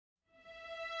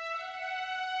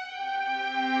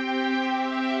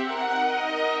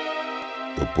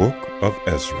Book of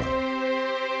Ezra.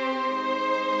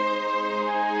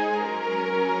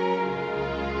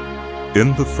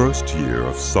 In the first year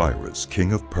of Cyrus,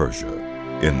 king of Persia,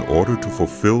 in order to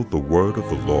fulfill the word of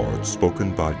the Lord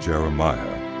spoken by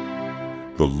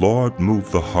Jeremiah, the Lord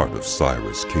moved the heart of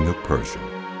Cyrus, king of Persia,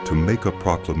 to make a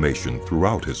proclamation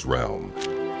throughout his realm,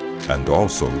 and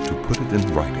also to put it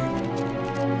in writing.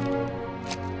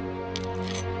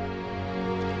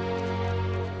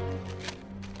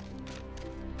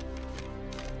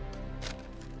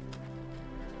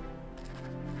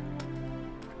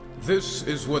 This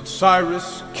is what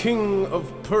Cyrus, king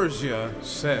of Persia,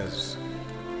 says.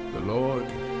 The Lord,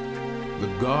 the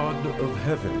God of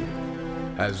heaven,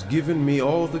 has given me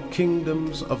all the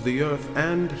kingdoms of the earth,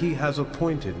 and he has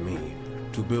appointed me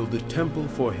to build a temple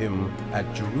for him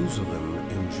at Jerusalem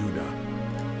in Judah.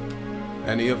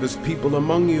 Any of his people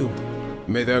among you,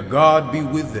 may their God be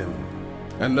with them,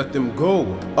 and let them go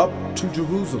up to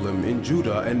Jerusalem in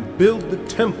Judah and build the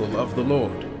temple of the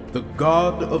Lord, the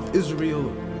God of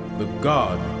Israel, the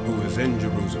God who is in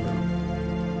Jerusalem.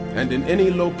 And in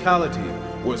any locality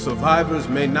where survivors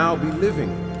may now be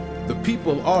living, the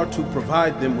people are to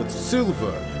provide them with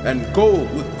silver and gold,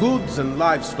 with goods and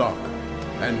livestock,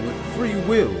 and with free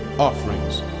will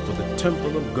offerings for the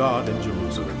temple of God in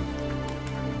Jerusalem.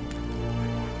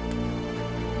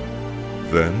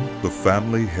 Then the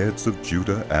family heads of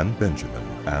Judah and Benjamin,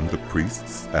 and the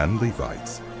priests and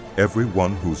Levites,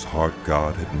 everyone whose heart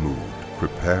God had moved,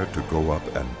 prepared to go up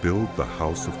and build the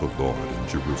house of the Lord in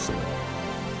Jerusalem.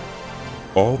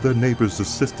 All their neighbors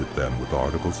assisted them with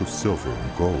articles of silver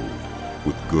and gold,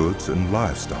 with goods and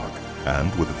livestock,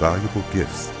 and with valuable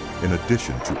gifts, in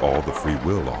addition to all the free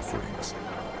will offerings.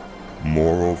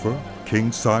 Moreover,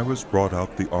 King Cyrus brought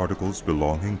out the articles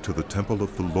belonging to the temple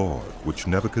of the Lord, which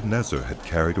Nebuchadnezzar had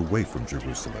carried away from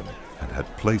Jerusalem, and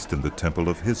had placed in the temple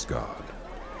of his God.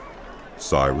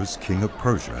 Cyrus, king of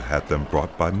Persia, had them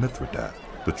brought by Mithridath,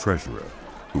 the treasurer,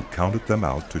 who counted them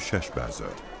out to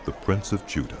Sheshbazzar, the prince of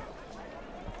Judah.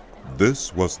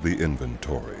 This was the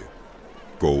inventory: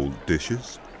 gold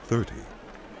dishes, 30;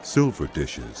 silver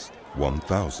dishes,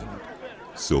 1,000;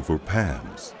 silver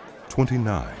pans,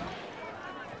 29;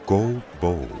 gold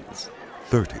bowls,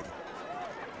 30;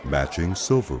 matching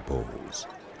silver bowls,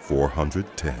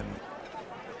 410;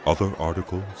 other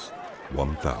articles,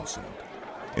 1,000.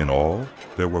 In all,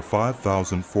 there were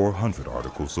 5,400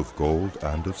 articles of gold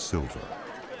and of silver.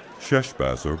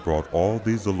 Sheshbazzar brought all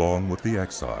these along with the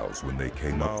exiles when they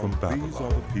came up from Babylon. These are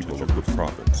the people of the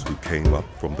prophets who came up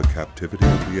from the captivity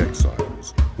of the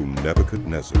exiles, whom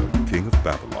Nebuchadnezzar, king of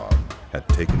Babylon, had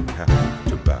taken captive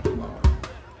to Babylon.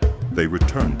 They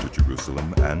returned to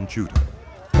Jerusalem and Judah,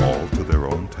 all to their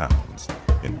own towns,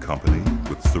 in company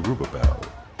with Zerubbabel,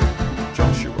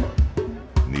 Joshua,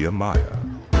 Nehemiah,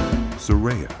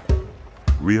 Seraiah,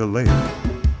 Reelaiah,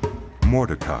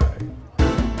 Mordecai,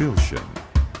 Bilshan,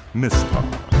 Mispah,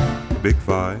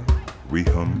 Bigvai,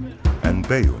 Rehum, and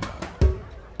Baunah.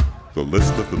 The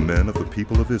list of the men of the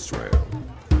people of Israel,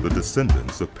 the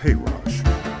descendants of Parosh,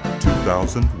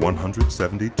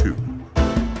 2,172.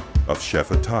 Of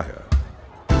Shephatiah,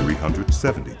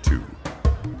 372.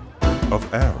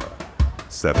 Of Ara,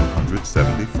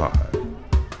 775.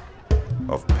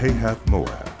 Of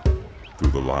Pahath-Moab,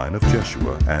 through the line of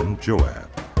Jeshua and Joab,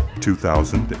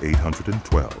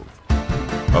 2,812.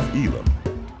 Of Elam,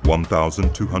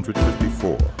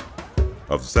 1,254.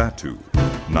 Of Zattu,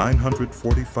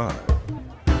 945.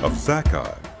 Of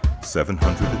Zakkai,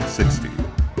 760.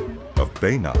 Of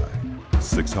Bani,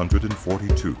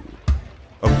 642.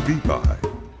 Of Bebai,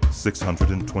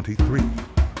 623.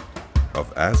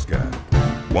 Of Azgad,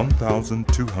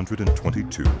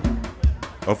 1,222.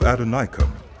 Of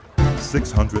Adonikam,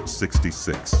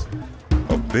 666.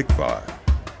 Of Bigvai,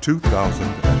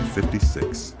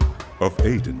 2,056. Of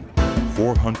Aden,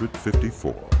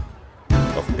 454.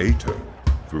 Of Ater,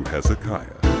 through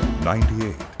Hezekiah,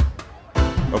 98.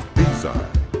 Of Bezai,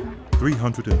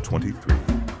 323.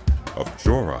 Of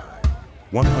Jorai,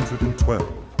 112.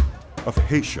 Of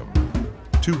Hashem,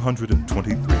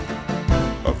 223.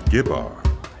 Of Gibbar,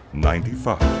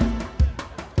 95.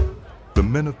 The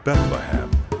men of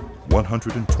Bethlehem,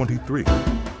 123.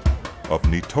 Of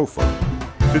Netophah,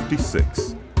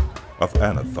 56. Of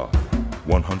Anathoth,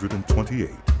 128.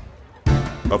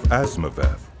 Of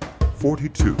Asmaveth,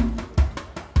 42.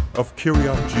 Of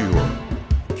Kiriath-Jearim,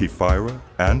 Kephirah,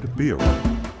 and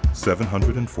Beerah,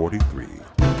 743.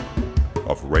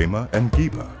 Of Ramah and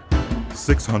Geba,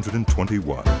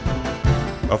 621.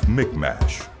 Of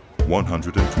Michmash,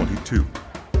 122.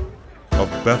 Of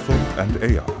Bethel and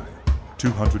Ai,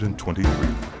 223.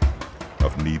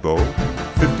 Of Nebo,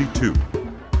 52.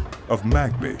 Of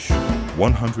Magbish,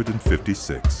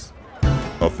 156.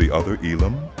 Of the other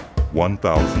Elam,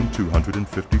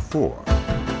 1,254.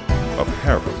 Of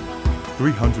Haram,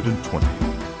 320.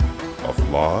 Of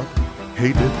Lod,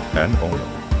 Hadid, and Ono,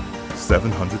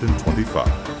 725.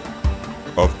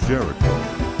 Of Jericho,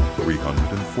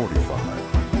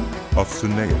 345. Of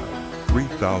Suneah,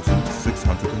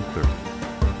 3,630.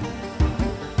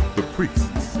 The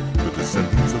priests, the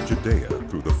descendants of Judea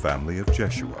through the family of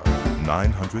Jeshua,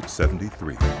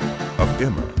 973. Of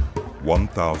Immer,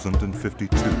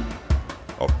 1,052.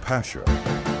 Of Pashur,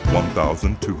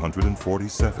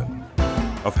 1,247.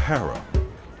 Of Haram,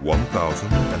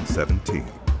 1,017.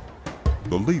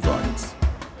 The Levites,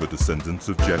 the descendants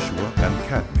of Jeshua and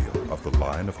Kadmiel of the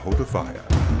line of Hodaviah,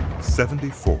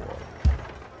 74.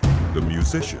 The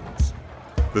musicians,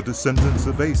 the descendants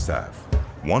of Asaph,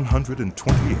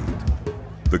 128.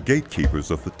 The gatekeepers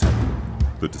of the temple,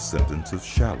 the descendants of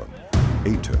Shallum,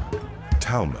 Ater,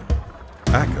 Talmon,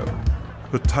 Akab,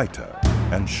 Hatita,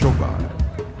 and Shobai,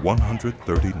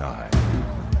 139.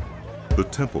 The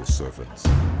temple servants,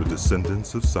 the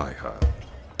descendants of Ziha,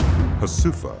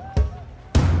 Hasupha,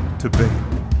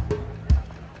 Tebael,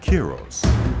 Kiros,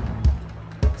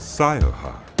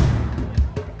 Sioha,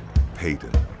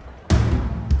 Padon,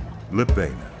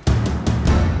 Libana,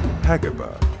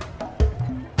 Hagabah,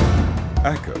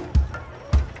 Akab,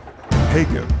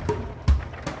 Hagab,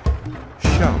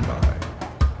 Shalmai,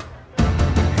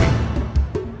 Hanan,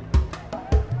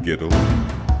 Giddel,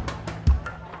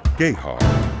 Gahar,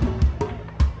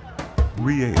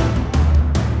 Reel,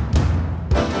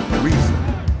 Rezin,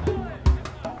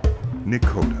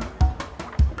 Nekoda,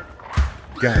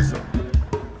 Gazam,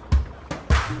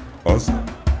 Uzzah,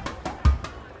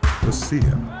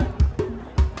 Hosea,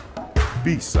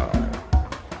 Besai,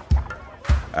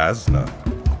 Asna,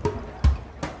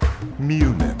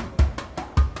 Meunim,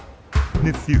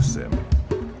 Nephusim,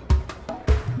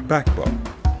 Bakbuk,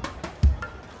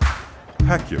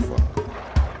 Hakupha,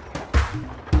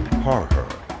 Harher,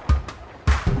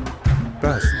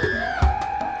 Basla,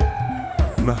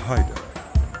 Mahida,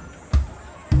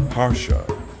 Harsha,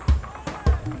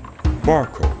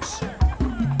 Barkos,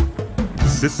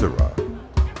 Sisera,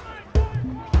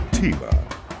 Teba,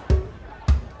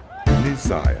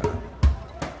 Neziah,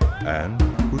 and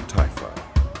Hutaifa.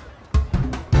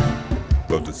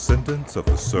 The descendants of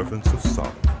the servants of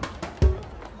Solomon.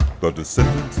 The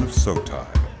descendants of Sotai,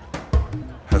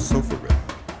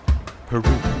 Hasophereth,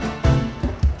 Peruda,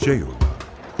 Jeulah,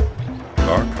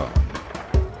 Arkan,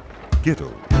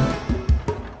 Giddel,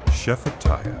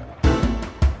 Shephatiah,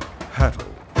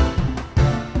 Hattel,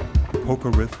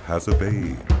 Pokereth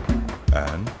Hazabaim,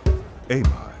 and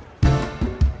Amai.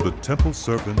 The temple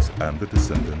servants and the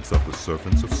descendants of the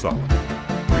servants of Solomon,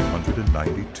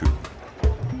 392.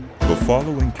 The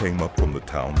following came up from the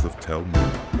towns of Tel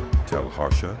Melah, Tel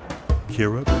Harsha,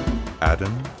 Kirab,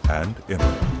 Adon, and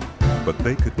Immer, but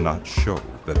they could not show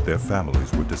that their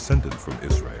families were descended from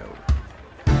Israel.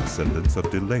 Descendants of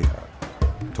Delaiah,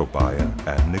 Tobiah,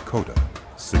 and Nekoda,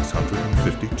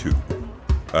 652.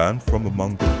 And from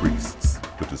among the priests,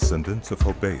 the descendants of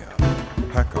Hobaiah,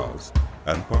 Hakaz,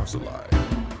 and Barzillai,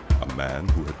 a man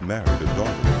who had married a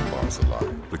daughter of Barzillai,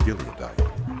 the Gileadite,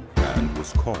 and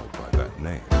was called by that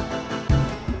name.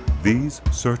 These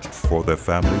searched for their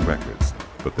family records,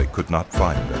 but they could not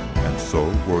find them, and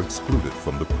so were excluded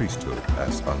from the priesthood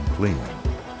as unclean.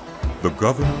 The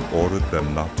governor ordered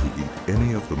them not to eat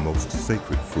any of the most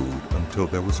sacred food until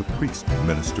there was a priest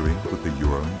ministering with the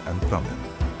Urim and Thummim.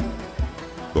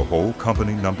 The whole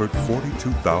company numbered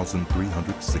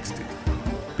 42,360,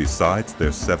 besides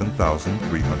their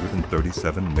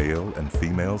 7,337 male and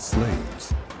female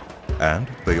slaves. And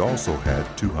they also had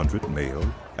 200 male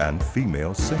and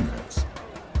female singers.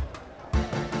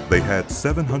 They had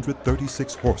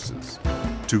 736 horses,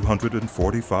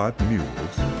 245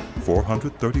 mules,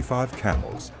 435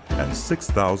 camels, and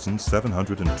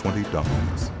 6,720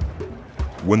 donkeys.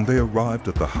 When they arrived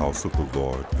at the house of the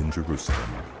Lord in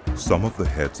Jerusalem, some of the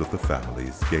heads of the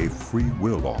families gave free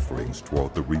will offerings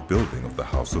toward the rebuilding of the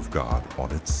house of God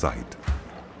on its site.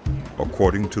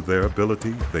 According to their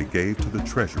ability, they gave to the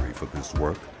treasury for this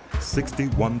work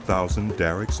 61,000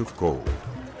 darics of gold,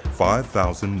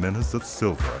 5,000 minas of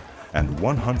silver, and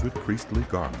 100 priestly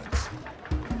garments.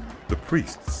 The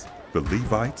priests, the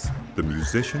Levites, the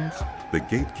musicians, the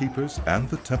gatekeepers, and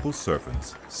the temple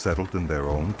servants settled in their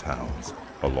own towns,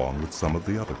 along with some of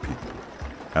the other people,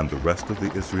 and the rest of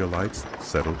the Israelites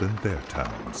settled in their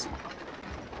towns.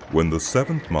 When the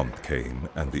 7th month came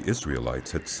and the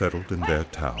Israelites had settled in their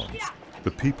towns,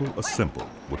 the people assembled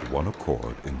with one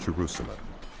accord in Jerusalem.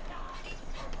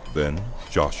 Then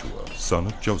Joshua, son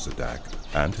of Josadak,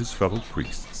 and his fellow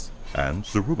priests, and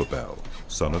Zerubbabel,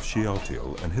 son of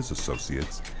Shealtiel, and his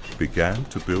associates, began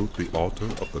to build the altar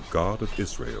of the God of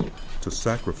Israel to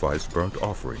sacrifice burnt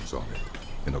offerings on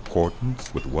it, in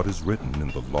accordance with what is written in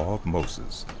the law of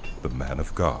Moses, the man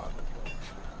of God.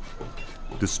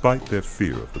 Despite their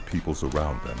fear of the peoples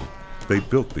around them, they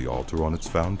built the altar on its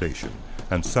foundation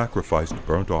and sacrificed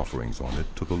burnt offerings on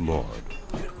it to the Lord,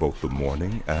 both the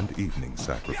morning and evening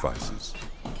sacrifices.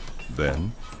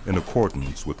 Then, in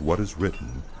accordance with what is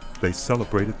written, they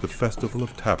celebrated the Festival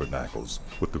of Tabernacles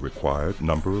with the required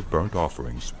number of burnt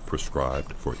offerings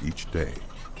prescribed for each day.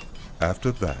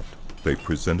 After that, they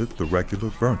presented the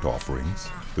regular burnt offerings,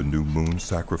 the new moon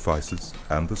sacrifices,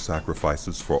 and the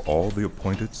sacrifices for all the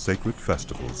appointed sacred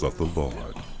festivals of the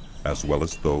Lord, as well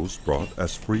as those brought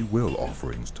as free will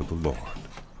offerings to the Lord.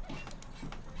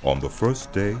 On the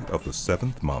first day of the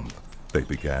 7th month, they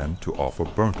began to offer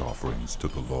burnt offerings to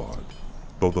the Lord,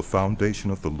 though the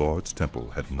foundation of the Lord's temple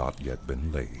had not yet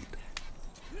been laid.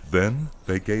 Then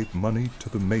they gave money to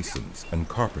the masons and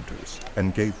carpenters,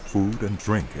 and gave food and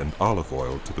drink and olive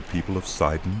oil to the people of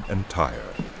Sidon and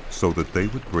Tyre, so that they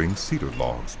would bring cedar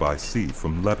logs by sea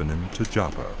from Lebanon to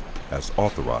Joppa, as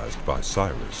authorized by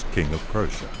Cyrus, king of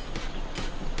Persia.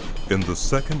 In the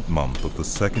 2nd month of the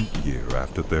 2nd year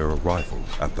after their arrival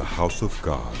at the house of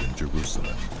God in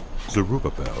Jerusalem,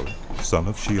 Zerubbabel, son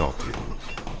of Shealtiel,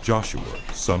 Joshua,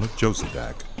 son of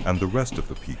Josadak, and the rest of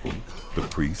the people, the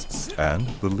priests and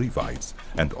the Levites,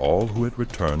 and all who had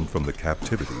returned from the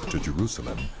captivity to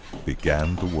Jerusalem,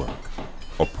 began the work,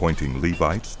 appointing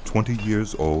Levites 20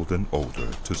 years old and older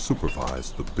to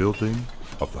supervise the building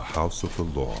of the house of the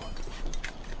Lord.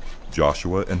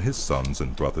 Joshua and his sons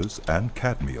and brothers, and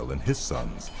Kadmiel and his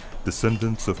sons,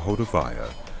 descendants of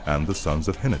Hodaviah, and the sons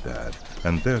of Henadad,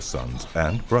 and their sons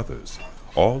and brothers,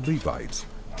 all Levites,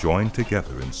 joined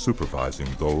together in supervising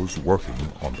those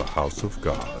working on the house of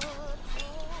God.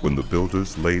 When the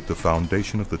builders laid the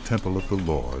foundation of the temple of the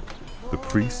Lord, the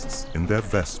priests in their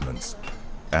vestments,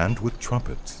 and with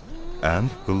trumpets, and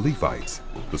the Levites,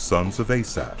 the sons of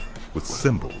Asaph, with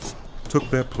cymbals, took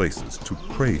their places to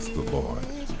praise the Lord,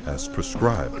 as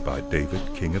prescribed by David,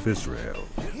 king of Israel.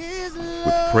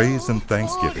 With praise and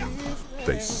thanksgiving,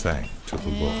 they sang to the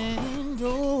Lord.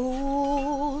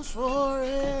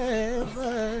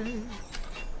 Forever.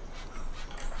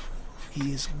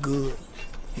 He is good.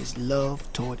 His love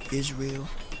toward Israel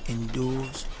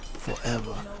endures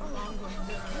forever.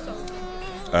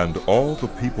 And all the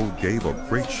people gave a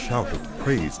great shout of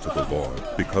praise to the Lord,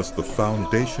 because the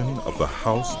foundation of the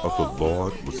house of the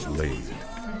Lord was laid.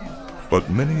 But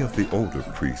many of the older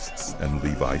priests and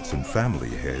Levites and family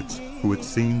heads who had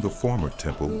seen the former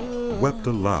temple wept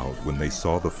aloud when they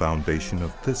saw the foundation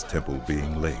of this temple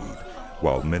being laid,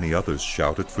 while many others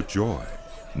shouted for joy.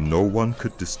 No one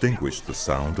could distinguish the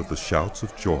sound of the shouts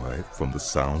of joy from the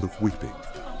sound of weeping,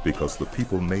 because the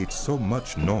people made so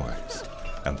much noise.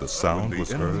 And the sound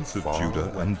was heard of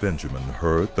Judah and Benjamin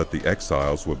heard that the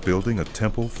exiles were building a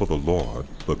temple for the Lord,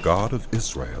 the God of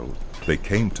Israel. They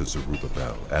came to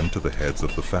Zerubbabel and to the heads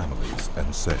of the families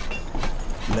and said,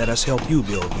 "Let us help you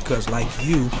build, because like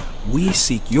you, we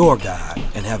seek your God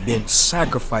and have been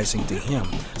sacrificing to him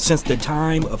since the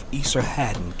time of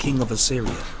Esarhaddon, king of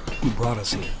Assyria, who brought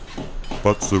us here."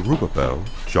 But Zerubbabel,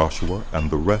 Joshua, and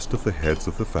the rest of the heads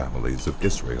of the families of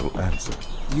Israel answered,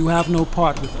 "You have no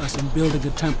part with us in building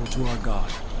a temple to our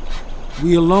God.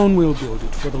 We alone will build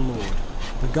it for the Lord,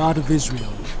 the God of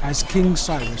Israel, as King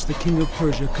Cyrus, the king of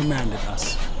Persia, commanded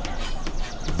us."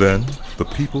 Then the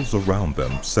peoples around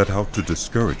them set out to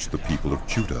discourage the people of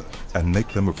Judah and make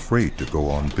them afraid to go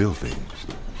on building.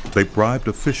 They bribed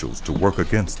officials to work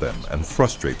against them and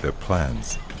frustrate their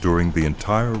plans during the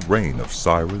entire reign of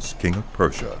Cyrus, king of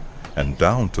Persia, and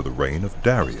down to the reign of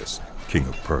Darius, king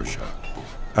of Persia.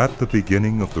 At the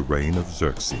beginning of the reign of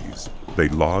Xerxes, they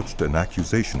lodged an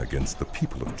accusation against the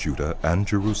people of Judah and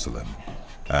Jerusalem.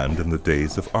 And in the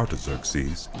days of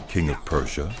Artaxerxes, king of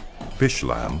Persia,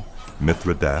 Bishlam,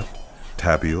 Mithridath,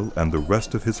 Tabeel, and the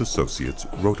rest of his associates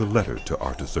wrote a letter to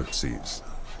Artaxerxes.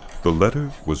 The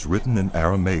letter was written in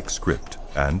Aramaic script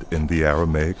and in the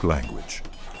Aramaic language.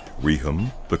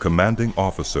 Rehum, the commanding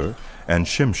officer, and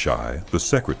Shimshai, the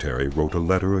secretary, wrote a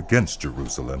letter against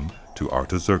Jerusalem to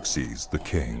Artaxerxes the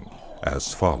king,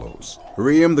 as follows.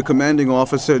 Rehum, the commanding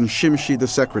officer, and Shimshi, the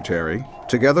secretary,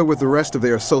 together with the rest of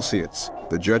their associates,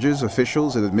 the judges,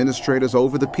 officials, and administrators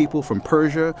over the people from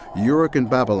Persia, Uruk, and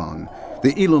Babylon,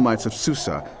 the Elamites of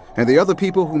Susa, and the other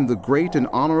people whom the great and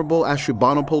honorable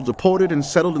Ashurbanipal deported and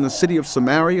settled in the city of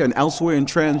Samaria and elsewhere in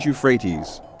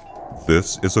Trans-Euphrates.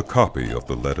 This is a copy of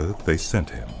the letter they sent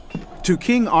him. To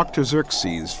King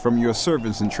Artaxerxes from your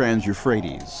servants in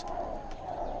Trans-Euphrates.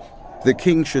 The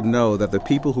king should know that the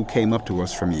people who came up to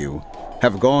us from you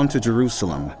have gone to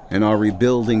Jerusalem and are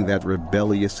rebuilding that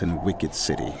rebellious and wicked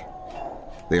city.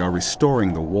 They are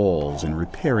restoring the walls and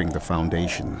repairing the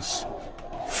foundations.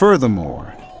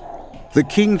 Furthermore, the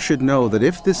king should know that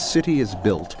if this city is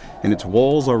built and its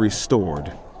walls are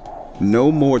restored,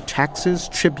 no more taxes,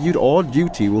 tribute, or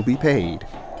duty will be paid,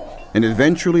 and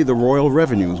eventually the royal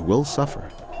revenues will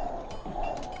suffer.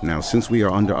 Now, since we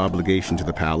are under obligation to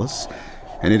the palace,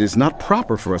 and it is not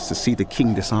proper for us to see the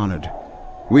king dishonored,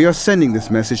 we are sending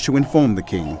this message to inform the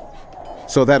king,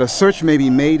 so that a search may be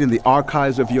made in the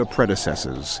archives of your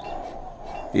predecessors.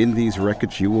 In these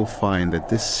records you will find that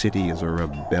this city is a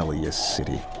rebellious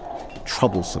city,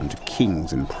 troublesome to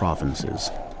kings and provinces,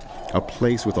 a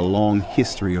place with a long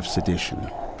history of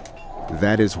sedition.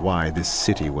 That is why this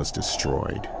city was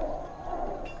destroyed.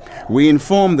 We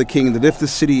inform the king that if the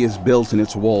city is built and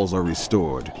its walls are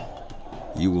restored,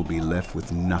 you will be left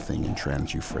with nothing in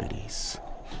Trans-Euphrates.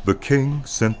 The king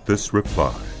sent this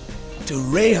reply. To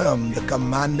Raham, the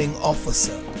commanding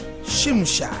officer,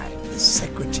 Shimshai, the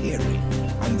secretary,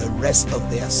 and the rest of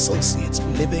their associates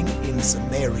living in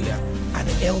Samaria and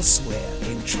elsewhere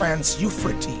in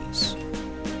Trans-Euphrates,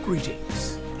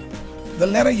 greetings. The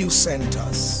letter you sent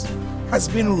us has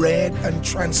been read and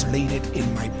translated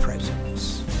in my presence.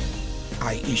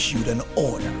 I issued an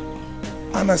order,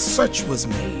 and a search was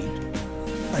made,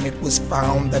 and it was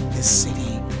found that this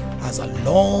city has a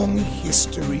long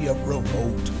history of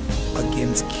revolt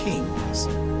against kings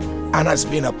and has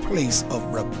been a place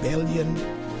of rebellion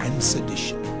and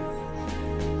sedition.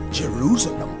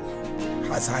 Jerusalem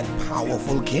has had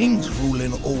powerful kings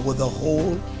ruling over the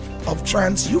whole of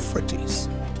Trans-Euphrates,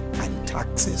 and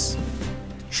taxes,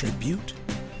 tribute,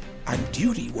 and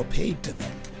duty were paid to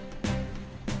them.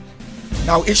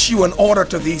 Now issue an order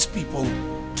to these people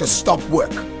to stop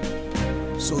work,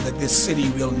 so that this city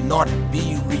will not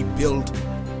be rebuilt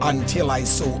until I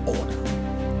so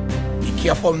order. Be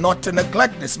careful not to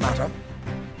neglect this matter.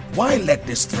 Why let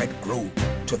this threat grow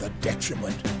to the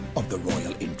detriment of the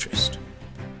royal interest?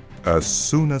 As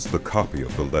soon as the copy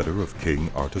of the letter of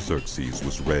King Artaxerxes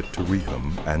was read to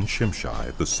Raham and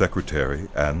Shimshai, the secretary,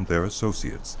 and their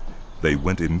associates, they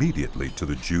went immediately to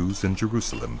the Jews in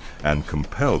Jerusalem and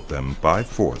compelled them by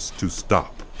force to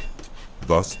stop.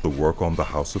 Thus the work on the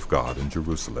house of God in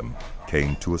Jerusalem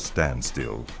came to a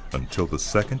standstill until the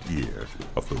 2nd year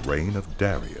of the reign of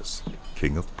Darius,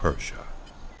 king of Persia.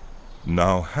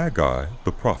 Now Haggai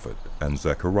the prophet and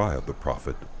Zechariah the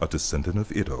prophet, a descendant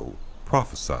of Iddo,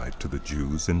 prophesied to the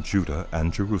Jews in Judah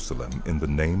and Jerusalem in the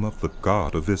name of the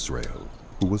God of Israel,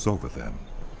 who was over them.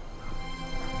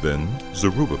 Then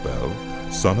Zerubbabel,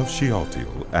 son of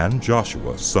Shealtiel, and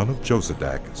Joshua, son of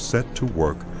Josadak, set to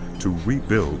work to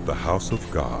rebuild the house of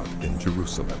God in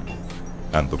Jerusalem,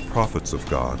 and the prophets of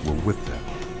God were with them,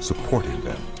 supporting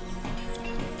them.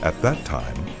 At that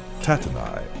time,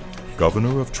 Tattenai,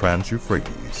 governor of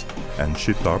Trans-Euphrates, and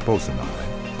Shethar-Bozenai,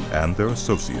 and their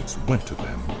associates went to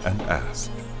them and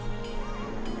asked,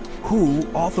 Who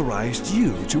authorized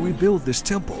you to rebuild this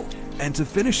temple and to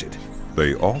finish it?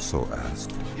 They also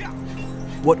asked,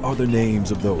 What are the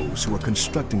names of those who are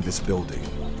constructing this building?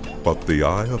 But the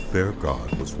eye of their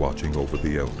God was watching over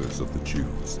the elders of the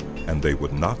Jews, and they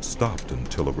would not stop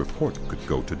until a report could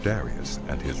go to Darius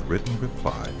and his written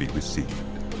reply be received.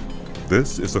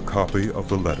 This is a copy of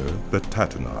the letter that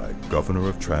Tattenai, governor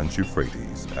of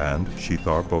Trans-Euphrates, and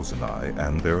Shethar-Bozenai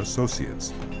and their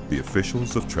associates, the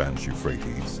officials of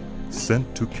Trans-Euphrates,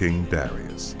 sent to King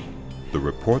Darius. The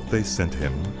report they sent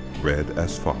him read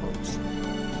as follows.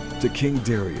 To King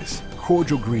Darius,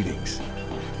 cordial greetings.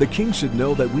 The king should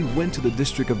know that we went to the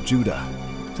district of Judah,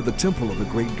 to the temple of the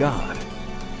great God.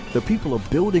 The people are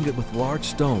building it with large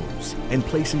stones and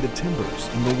placing the timbers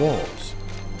in the walls.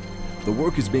 The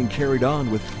work is being carried on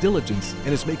with diligence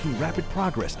and is making rapid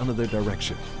progress under their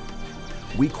direction.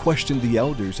 We questioned the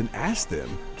elders and asked them,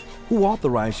 Who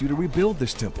authorized you to rebuild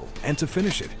this temple and to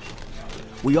finish it?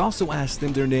 We also asked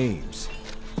them their names,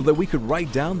 so that we could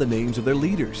write down the names of their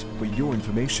leaders for your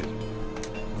information.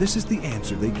 This is the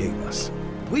answer they gave us.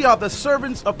 We are the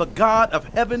servants of the God of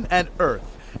heaven and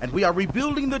earth, and we are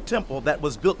rebuilding the temple that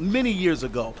was built many years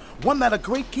ago, one that a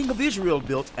great king of Israel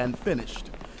built and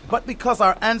finished. But because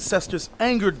our ancestors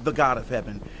angered the God of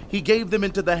heaven, he gave them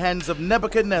into the hands of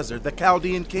Nebuchadnezzar, the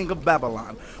Chaldean king of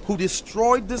Babylon, who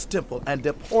destroyed this temple and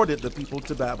deported the people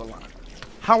to Babylon.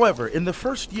 However, in the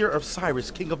 1st year of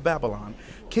Cyrus, king of Babylon,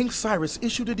 King Cyrus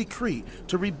issued a decree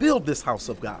to rebuild this house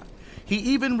of God. He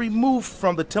even removed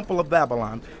from the temple of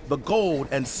Babylon the gold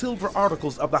and silver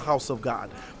articles of the house of God,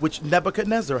 which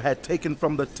Nebuchadnezzar had taken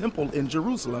from the temple in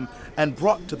Jerusalem and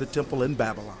brought to the temple in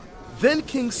Babylon. Then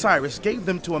King Cyrus gave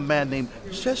them to a man named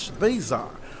Sheshbazzar,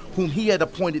 whom he had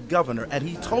appointed governor, and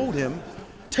he told him,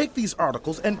 "Take these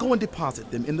articles and go and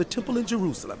deposit them in the temple in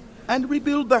Jerusalem, and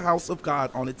rebuild the house of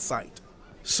God on its site."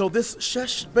 So this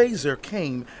Sheshbazzar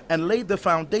came and laid the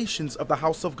foundations of the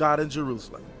house of God in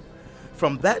Jerusalem.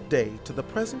 From that day to the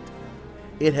present,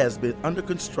 it has been under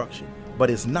construction, but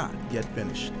is not yet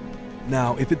finished.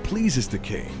 Now, if it pleases the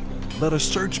king, let a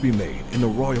search be made in the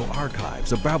royal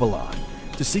archives of Babylon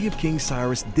to see if King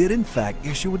Cyrus did in fact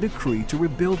issue a decree to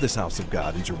rebuild this house of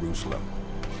God in Jerusalem.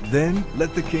 Then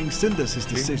let the king send us his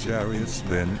decision. King Darius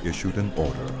then issued an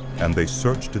order, and they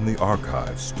searched in the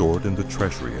archives stored in the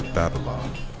treasury at Babylon.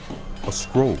 A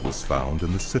scroll was found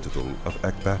in the citadel of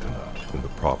Ecbatana in the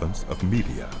province of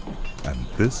Media, and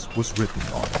this was written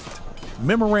on it.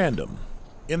 Memorandum.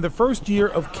 In the first year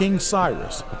of King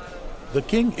Cyrus, the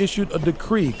king issued a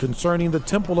decree concerning the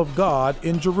temple of God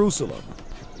in Jerusalem.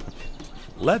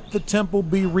 Let the temple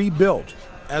be rebuilt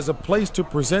as a place to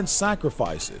present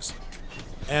sacrifices,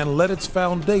 and let its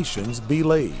foundations be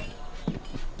laid.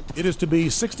 It is to be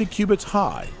 60 cubits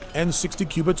high and 60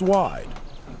 cubits wide,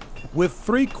 with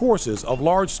 3 courses of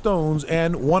large stones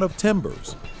and 1 of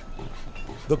timbers.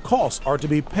 The costs are to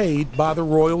be paid by the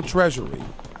royal treasury.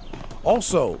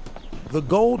 Also, the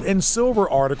gold and silver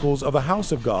articles of the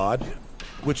house of God,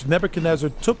 which Nebuchadnezzar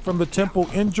took from the temple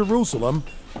in Jerusalem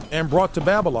and brought to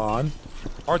Babylon,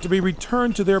 are to be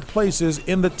returned to their places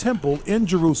in the temple in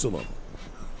Jerusalem.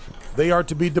 They are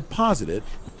to be deposited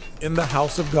in the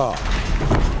house of God.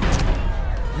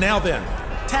 Now then,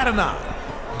 Tattenai,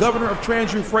 governor of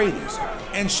Trans-Euphrates,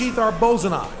 and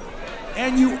Shethar-Bozenai,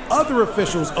 and you other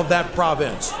officials of that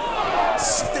province,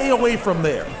 stay away from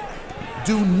there.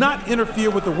 Do not interfere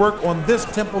with the work on this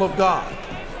temple of God.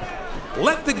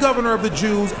 Let the governor of the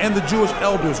Jews and the Jewish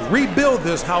elders rebuild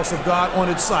this house of God on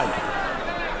its site.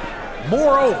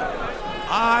 Moreover,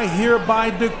 I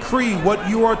hereby decree what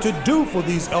you are to do for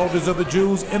these elders of the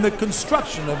Jews in the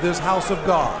construction of this house of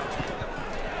God.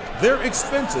 Their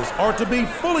expenses are to be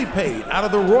fully paid out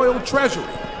of the royal treasury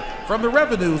from the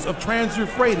revenues of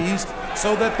Trans-Euphrates,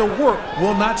 so that the work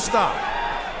will not stop.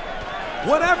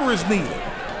 Whatever is needed,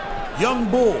 young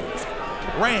bulls,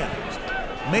 rams,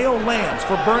 male lambs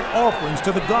for burnt offerings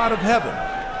to the God of heaven,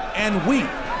 and wheat,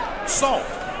 salt,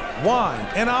 wine,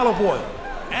 and olive oil,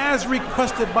 as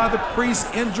requested by the priests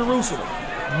in Jerusalem,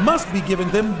 must be given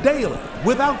them daily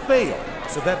without fail,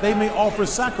 so that they may offer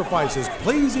sacrifices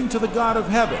pleasing to the God of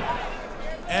heaven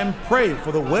and pray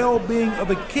for the well-being of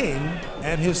the king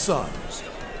and his sons.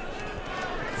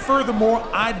 Furthermore,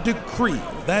 I decree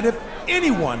that if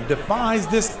anyone defies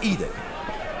this edict,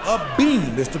 a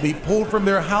beam is to be pulled from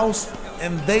their house,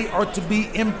 and they are to be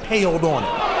impaled on it.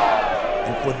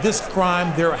 And for this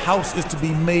crime, their house is to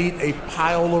be made a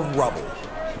pile of rubble.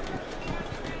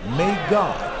 May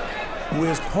God, who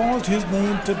has caused his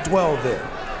name to dwell there,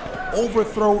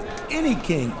 overthrow any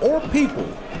king or people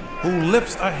who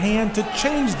lifts a hand to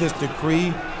change this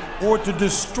decree or to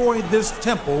destroy this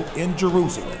temple in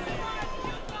Jerusalem.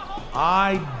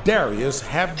 I, Darius,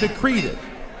 have decreed it.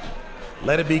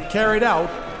 Let it be carried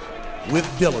out with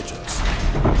diligence.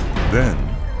 Then,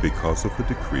 because of the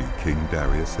decree King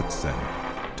Darius had sent,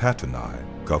 Tattenai,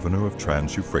 governor of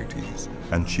Trans-Euphrates,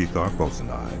 and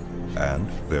Shethar-Bozenai, and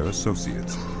their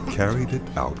associates, carried it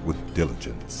out with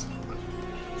diligence.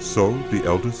 So the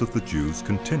elders of the Jews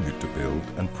continued to build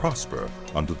and prosper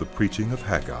under the preaching of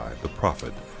Haggai the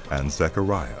prophet and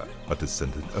Zechariah, a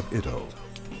descendant of Iddo.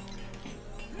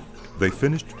 They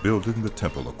finished building the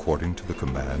temple according to the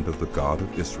command of the God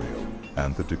of Israel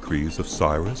and the decrees of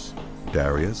Cyrus,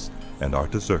 Darius, and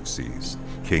Artaxerxes,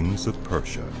 kings of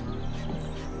Persia.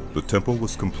 The temple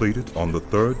was completed on the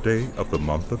 3rd day of the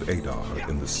month of Adar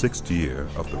in the 6th year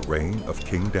of the reign of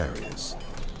King Darius.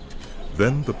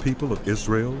 Then the people of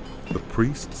Israel, the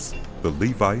priests, the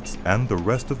Levites, and the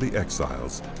rest of the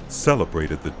exiles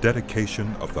celebrated the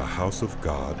dedication of the house of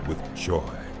God with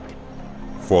joy.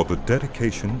 For the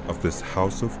dedication of this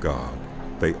house of God,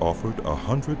 they offered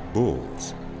 100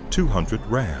 bulls, 200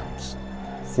 rams,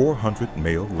 400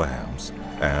 male lambs,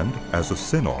 and as a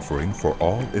sin offering for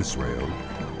all Israel,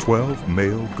 12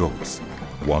 male goats,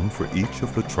 one for each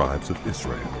of the tribes of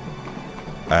Israel.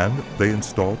 And they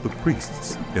installed the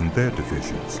priests in their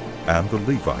divisions and the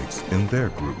Levites in their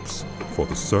groups for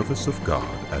the service of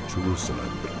God at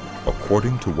Jerusalem,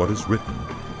 according to what is written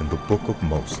in the book of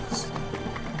Moses.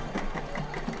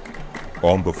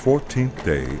 On the 14th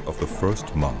day of the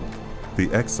 1st month,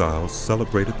 the exiles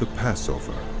celebrated the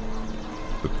Passover.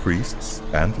 the priests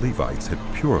and Levites had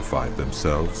purified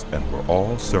themselves and were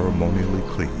all ceremonially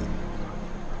clean.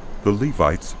 The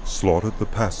Levites slaughtered the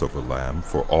Passover lamb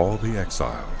for all the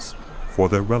exiles, for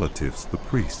their relatives the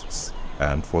priests,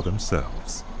 and for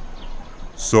themselves.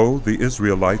 So the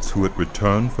Israelites who had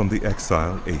returned from the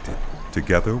exile ate it,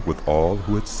 together with all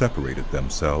who had separated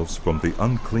themselves from the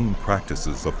unclean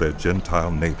practices of their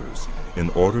Gentile neighbors, in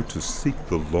order to seek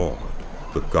the Lord,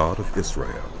 the God of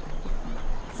Israel.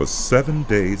 For 7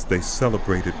 days they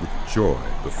celebrated with joy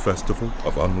the festival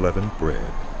of unleavened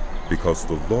bread, because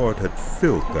the Lord had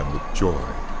filled them with joy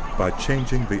by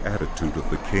changing the attitude of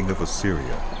the king of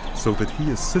Assyria, so that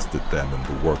he assisted them in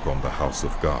the work on the house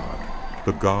of God,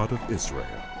 the God of Israel.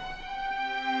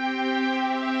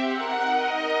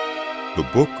 The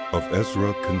book of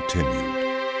Ezra continued.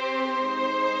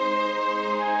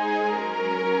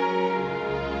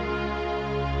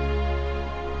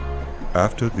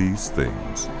 After these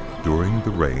things, during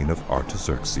the reign of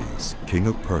Artaxerxes, king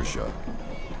of Persia,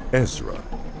 Ezra,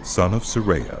 son of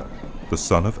Seraiah, the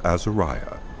son of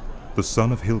Azariah, the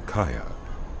son of Hilkiah,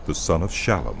 the son of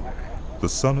Shallum, the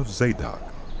son of Zadok,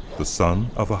 the son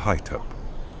of Ahitub,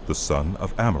 the son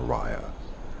of Amariah,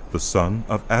 the son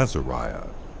of Azariah,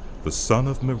 the son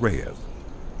of Meraioth,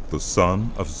 the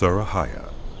son of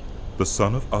Zerahiah, the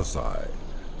son of Uzzi,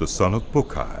 the son of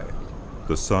Bukki,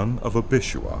 the son of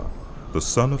Abishua, the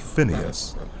son of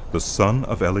Phinehas, the son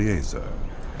of Eleazar,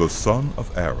 the son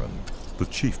of Aaron, the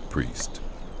chief priest.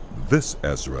 This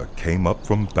Ezra came up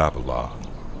from Babylon.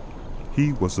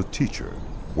 He was a teacher,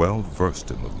 well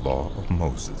versed in the law of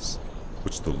Moses,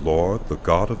 which the Lord, the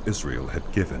God of Israel,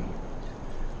 had given.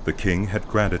 The king had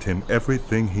granted him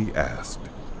everything he asked,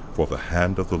 for the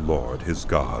hand of the Lord his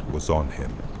God was on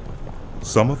him.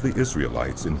 Some of the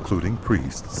Israelites, including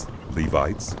priests,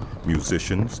 Levites,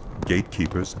 musicians,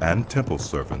 gatekeepers, and temple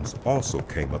servants, also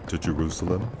came up to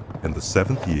Jerusalem in the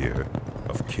 7th year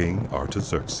of King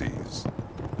Artaxerxes.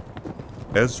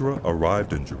 Ezra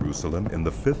arrived in Jerusalem in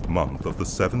the 5th month of the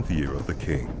 7th year of the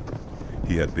king.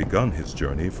 He had begun his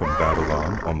journey from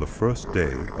Babylon on the 1st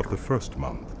day of the 1st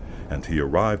month, and he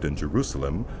arrived in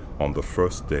Jerusalem on the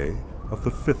 1st day of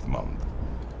the 5th month,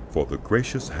 for the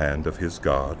gracious hand of his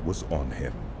God was on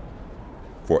him.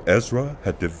 For Ezra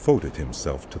had devoted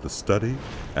himself to the study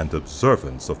and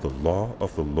observance of the law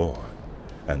of the Lord,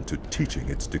 and to teaching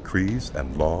its decrees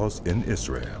and laws in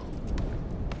Israel.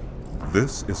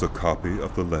 This is a copy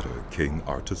of the letter King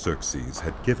Artaxerxes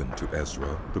had given to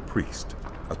Ezra the priest,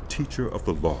 a teacher of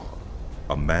the law,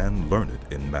 a man learned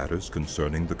in matters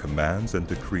concerning the commands and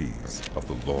decrees of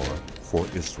the Lord for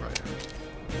Israel.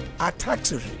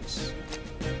 Artaxerxes,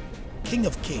 King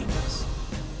of Kings,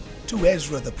 to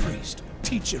Ezra the priest,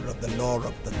 teacher of the law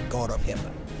of the God of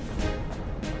heaven,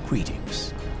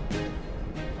 greetings.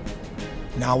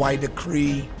 Now I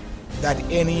decree that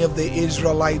any of the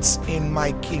Israelites in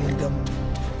my kingdom,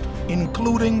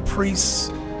 including priests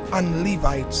and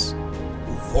Levites,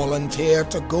 who volunteer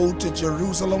to go to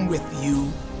Jerusalem with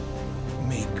you,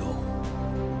 may go.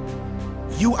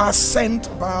 You are sent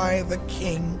by the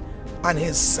king and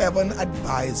his 7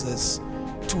 advisors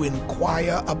to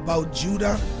inquire about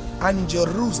Judah and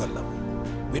Jerusalem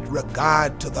with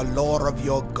regard to the law of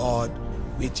your God,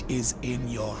 which is in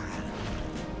your hand.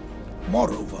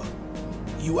 Moreover,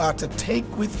 you are to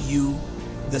take with you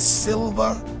the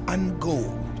silver and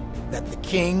gold that the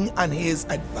king and his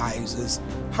advisors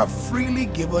have freely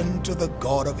given to the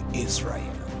God of Israel,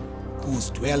 whose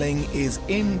dwelling is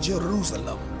in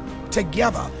Jerusalem,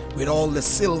 together with all the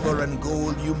silver and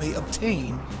gold you may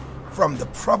obtain from the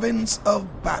province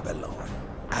of Babylon,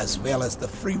 as well as the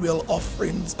freewill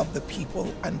offerings of the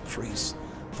people and priests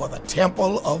for the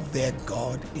temple of their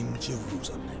God in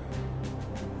Jerusalem.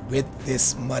 With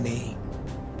this money,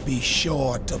 be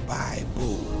sure to buy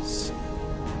bulls,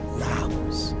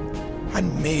 rams,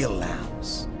 and male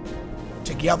lambs,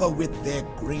 together with their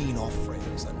grain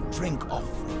offerings and drink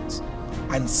offerings,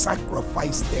 and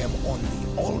sacrifice them on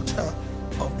the altar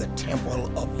of the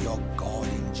temple of your God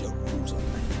in Jerusalem.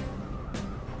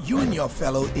 You and your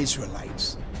fellow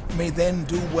Israelites may then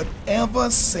do whatever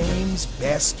seems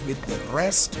best with the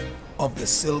rest of the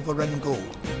silver and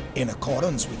gold in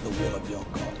accordance with the will of your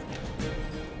God.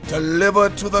 Deliver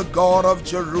to the God of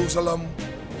Jerusalem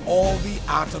all the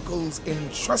articles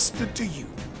entrusted to you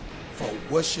for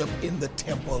worship in the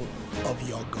temple of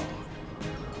your God,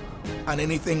 and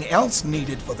anything else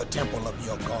needed for the temple of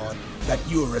your God that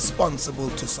you are responsible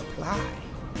to supply,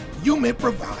 you may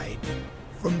provide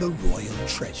from the royal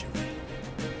treasury.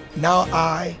 Now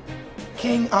I,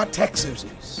 King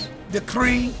Artaxerxes,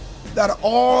 decree that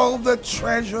all the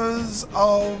treasures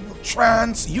of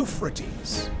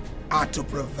Trans-Euphrates are to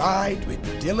provide with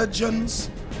diligence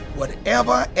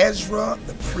whatever Ezra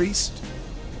the priest,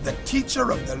 the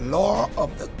teacher of the law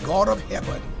of the God of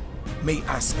heaven, may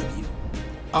ask of you,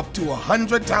 up to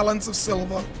 100 talents of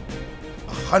silver,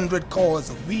 100 cores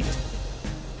of wheat,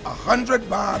 100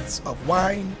 baths of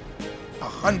wine,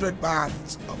 100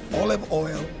 baths of olive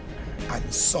oil,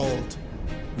 and salt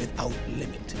without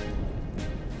limit.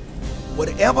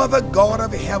 Whatever the God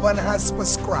of heaven has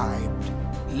prescribed,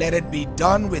 let it be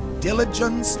done with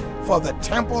diligence for the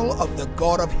temple of the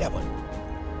God of heaven.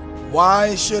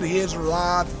 Why should his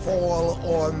wrath fall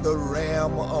on the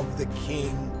realm of the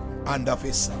king and of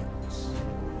his sons?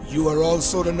 You are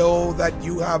also to know that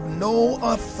you have no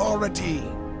authority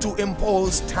to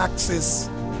impose taxes,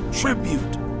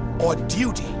 tribute, or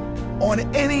duty on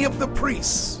any of the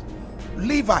priests,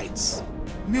 Levites,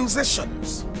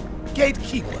 musicians,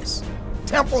 gatekeepers,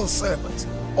 temple servants,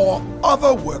 or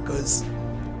other workers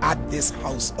at this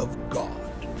house of God.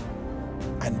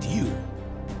 And you,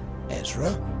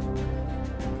 Ezra,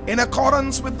 in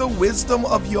accordance with the wisdom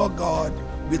of your God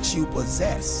which you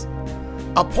possess,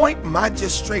 appoint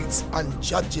magistrates and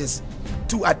judges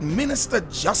to administer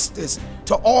justice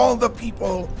to all the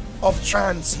people of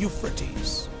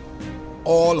Trans-Euphrates,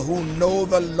 all who know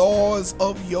the laws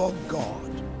of your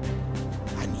God.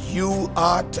 And you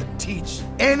are to teach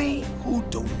any who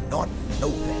do not know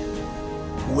them.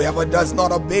 Whoever does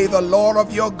not obey the law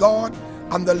of your God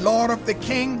and the law of the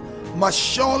king must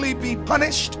surely be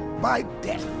punished by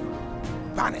death,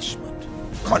 banishment,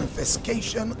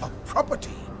 confiscation of property,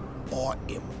 or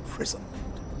imprisonment.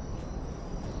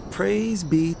 Praise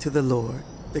be to the Lord,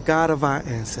 the God of our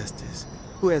ancestors,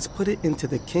 who has put it into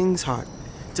the king's heart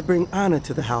to bring honor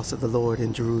to the house of the Lord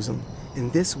in Jerusalem in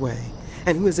this way,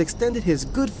 and who has extended his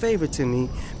good favor to me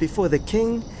before the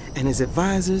king and his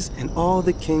advisors and all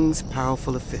the king's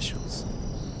powerful officials.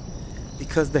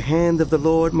 Because the hand of the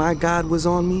Lord my God was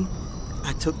on me,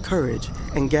 I took courage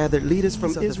and gathered leaders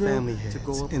from Israel to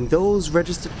go up, and those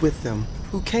registered with them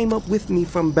who came up with me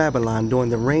from Babylon during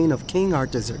the reign of King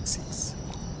Artaxerxes.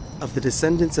 Of the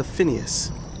descendants of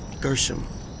Phinehas, Gershom.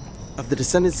 Of the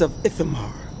descendants of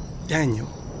Ithamar, Daniel.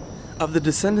 Of the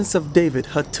descendants of David,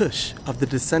 Hattush. Of the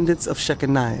descendants of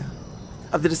Shechaniah.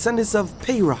 Of the descendants of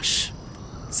Parosh,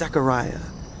 Zechariah,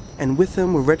 and with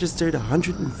him were registered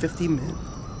 150 men.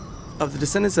 Of the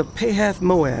descendants of Pahath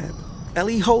Moab,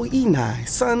 Elihoenai,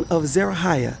 son of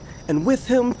Zerahiah, and with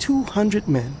him 200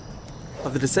 men.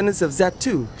 Of the descendants of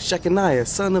Zattu, Shechaniah,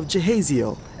 son of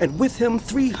Jehaziel, and with him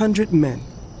 300 men.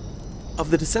 Of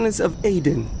the descendants of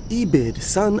Adin, Ebed,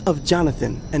 son of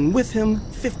Jonathan, and with him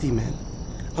 50 men.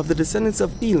 Of the descendants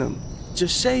of Elam,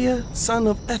 Jeshaiah, son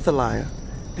of Athaliah,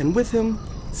 and with him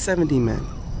 70 men.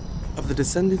 Of the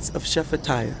descendants of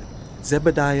Shephatiah,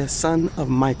 Zebediah, son of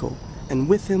Michael, and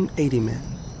with him 80 men.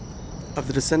 Of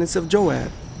the descendants of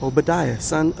Joab, Obadiah,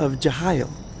 son of Jehiel,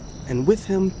 and with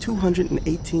him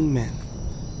 218 men.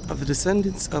 Of the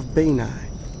descendants of Bani,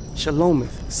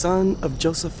 Shalomith, son of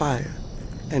Josephiah,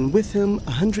 and with him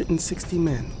 160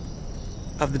 men.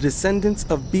 Of the descendants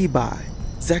of Bebai,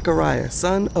 Zechariah,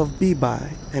 son of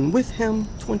Bebai, and with him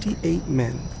 28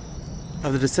 men.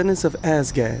 Of the descendants of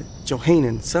Azgad,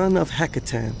 Johanan, son of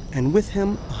Hakatan, and with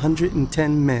him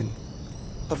 110 men.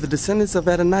 Of the descendants of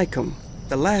Adonikam,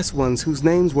 the last ones whose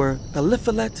names were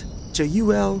Eliphalet,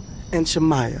 Jeuel, and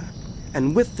Shemaiah,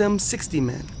 and with them 60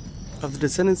 men. Of the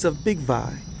descendants of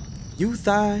Bigvai,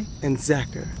 Uthai, and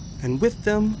Zachar, and with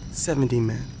them 70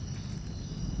 men.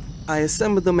 I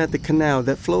assembled them at the canal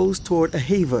that flows toward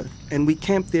Ahava, and we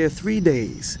camped there 3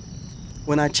 days.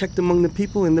 When I checked among the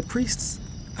people and the priests,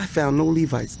 I found no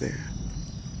Levites there.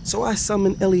 So I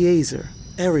summoned Eleazar,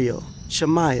 Ariel,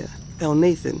 Shemaiah,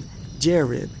 Elnathan,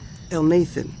 Jarib,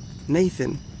 Elnathan,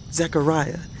 Nathan,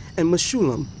 Zechariah, and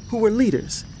Meshullam, who were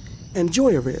leaders, and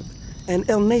Joiarib, and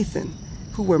Elnathan,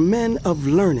 who were men of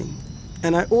learning,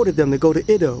 and I ordered them to go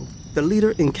to Iddo, the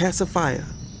leader in Cassiphia.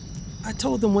 I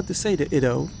told them what to say to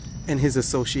Iddo and his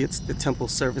associates, the temple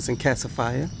servants in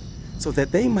Cassiphia, so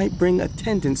that they might bring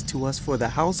attendance to us for the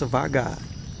house of our God.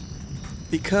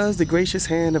 Because the gracious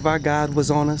hand of our God was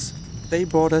on us, they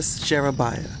brought us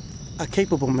Sherebiah, a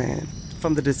capable man,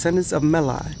 from the descendants of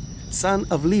Melai, son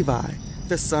of Levi,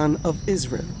 the son of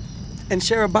Israel, and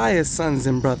Sherebiah's sons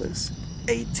and brothers,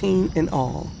 18 in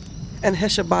all, and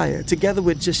Heshabiah, together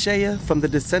with Jeshaiah from the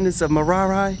descendants of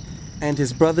Merari, and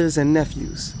his brothers and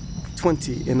nephews,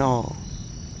 20 in all.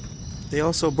 They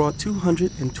also brought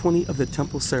 220 of the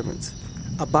temple servants,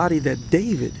 a body that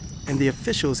David and the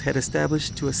officials had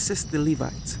established to assist the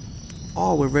Levites.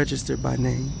 All were registered by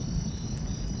name.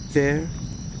 There,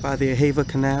 by the Ahava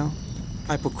Canal,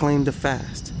 I proclaimed a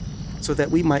fast, so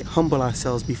that we might humble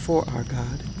ourselves before our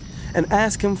God and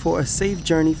ask him for a safe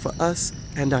journey for us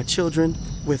and our children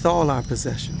with all our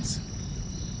possessions.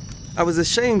 I was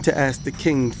ashamed to ask the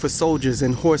king for soldiers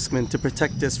and horsemen to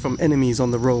protect us from enemies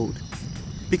on the road,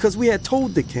 because we had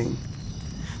told the king,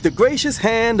 "The gracious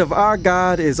hand of our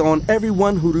God is on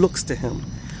everyone who looks to him,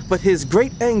 but his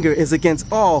great anger is against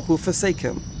all who forsake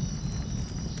him."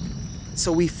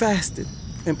 So we fasted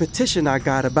and petitioned our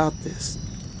God about this,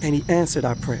 and he answered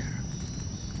our prayer.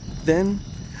 Then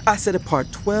I set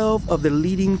apart 12 of the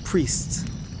leading priests,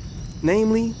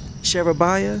 namely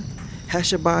Sherebiah,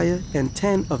 Hashabiah, and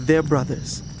 10 of their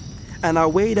brothers. And I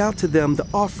weighed out to them the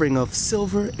offering of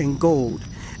silver and gold,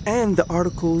 and the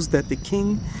articles that the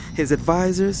king, his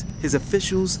advisors, his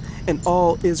officials, and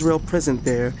all Israel present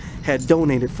there had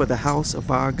donated for the house of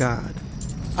our God.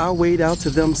 I weighed out to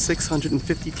them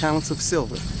 650 talents of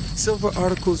silver, silver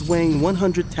articles weighing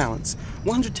 100 talents,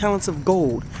 100 talents of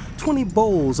gold, 20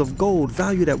 bowls of gold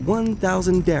valued at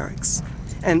 1,000 darics,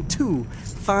 and 2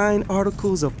 fine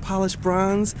articles of polished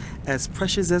bronze as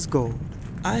precious as gold.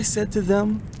 I said to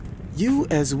them, "You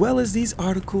as well as these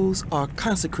articles are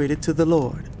consecrated to the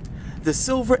Lord. The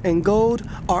silver and gold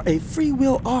are a free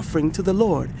will offering to the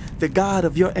Lord, the God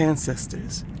of your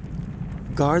ancestors.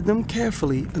 Guard them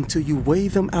carefully until you weigh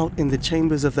them out in the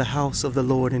chambers of the house of the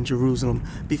Lord in Jerusalem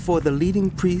before the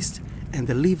leading priests and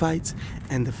the Levites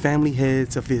and the family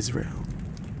heads of Israel."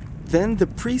 Then the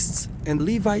priests and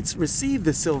Levites received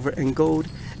the silver and gold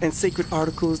and sacred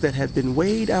articles that had been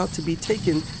weighed out to be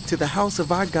taken to the house of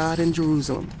our God in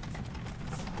Jerusalem.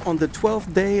 On the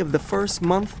 12th day of the first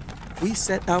month, we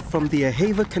set out from the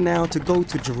Ahava Canal to go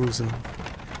to Jerusalem.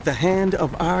 The hand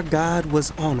of our God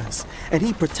was on us, and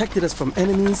he protected us from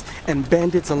enemies and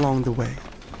bandits along the way.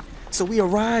 So we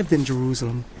arrived in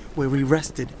Jerusalem, where we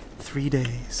rested 3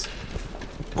 days.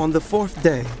 On the 4th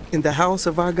day, in the house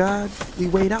of our God, we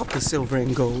weighed out the silver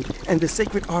and gold and the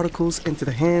sacred articles into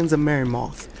the hands of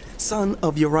Merimoth, son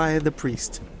of Uriah the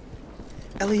priest.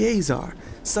 Eleazar,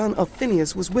 son of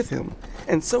Phinehas, was with him,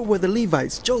 and so were the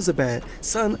Levites, Jozabad,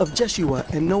 son of Jeshua,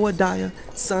 and Noadiah,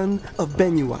 son of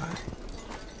Benui.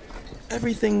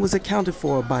 Everything was accounted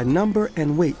for by number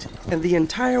and weight, and the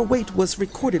entire weight was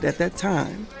recorded at that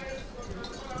time.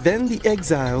 Then the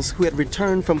exiles who had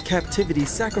returned from captivity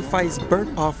sacrificed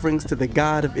burnt offerings to the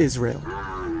God of Israel.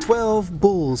 12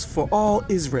 bulls for all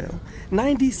Israel,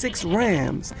 96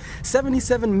 rams,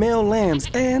 77 male lambs,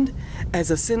 and,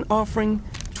 as a sin offering,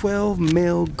 12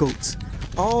 male goats.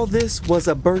 All this was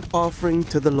a burnt offering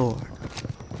to the Lord.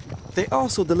 They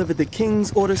also delivered the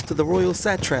king's orders to the royal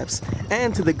satraps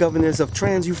and to the governors of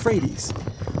Trans-Euphrates,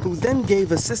 who then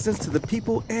gave assistance to the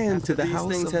people and to the house of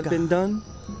God. After these things had been done,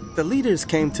 the leaders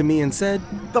came to me and said,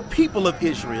 "The people of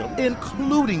Israel,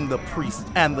 including the priests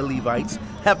and the Levites,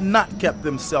 have not kept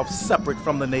themselves separate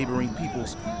from the neighboring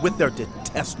peoples with their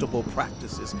detestable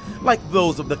practices, like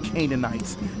those of the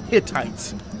Canaanites,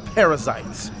 Hittites,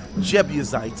 Perizzites,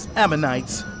 Jebusites,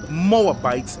 Ammonites,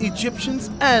 Moabites, Egyptians,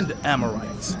 and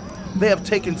Amorites. They have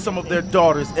taken some of their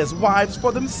daughters as wives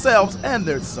for themselves and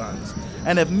their sons,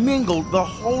 and have mingled the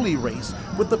holy race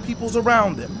with the peoples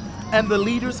around them, and the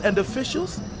leaders and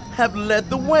officials have led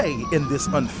the way in this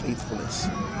unfaithfulness."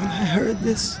 When I heard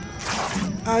this,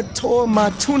 I tore my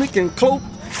tunic and cloak,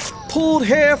 pulled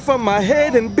hair from my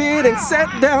head and beard, and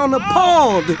sat down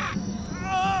appalled.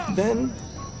 Then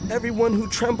everyone who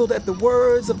trembled at the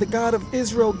words of the God of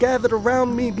Israel gathered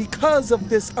around me because of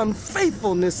this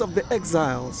unfaithfulness of the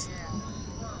exiles.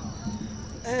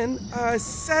 And I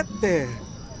sat there,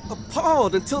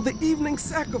 appalled, until the evening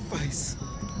sacrifice.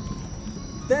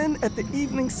 Then at the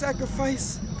evening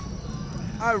sacrifice,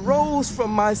 I rose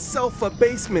from my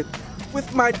self-abasement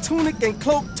with my tunic and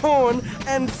cloak torn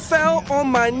and fell on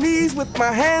my knees with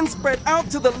my hands spread out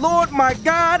to the Lord my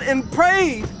God and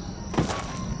prayed.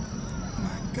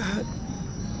 My God,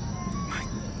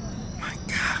 my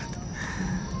God,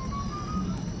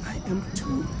 I am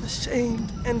too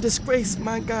ashamed and disgraced,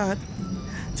 my God,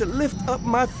 to lift up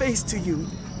my face to you,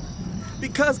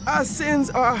 because our sins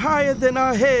are higher than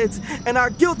our heads, and our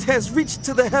guilt has reached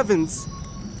to the heavens.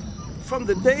 From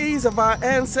the days of our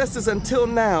ancestors until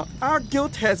now, our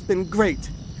guilt has been great.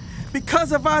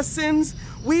 Because of our sins,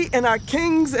 we and our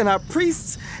kings and our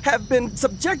priests have been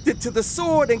subjected to the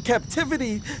sword and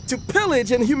captivity, to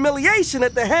pillage and humiliation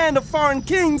at the hand of foreign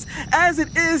kings, as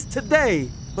it is today.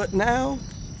 But now,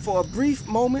 for a brief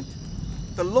moment,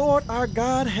 the Lord our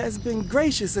God has been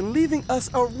gracious in leaving us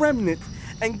a remnant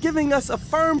and giving us a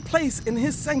firm place in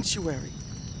his sanctuary.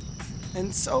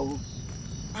 And so,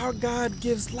 our God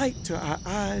gives light to our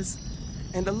eyes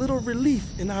and a little relief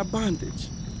in our bondage.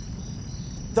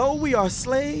 Though we are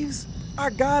slaves, Our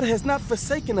God has not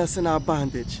forsaken us in our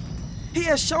bondage. He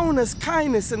has shown us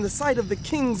kindness in the sight of the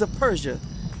kings of Persia.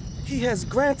 He has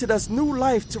granted us new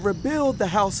life to rebuild the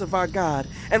house of our God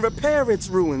and repair its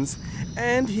ruins,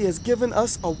 and he has given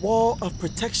us a wall of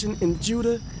protection in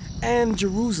Judah and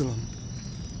Jerusalem.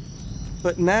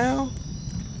 But now,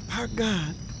 our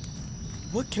God,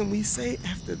 what can we say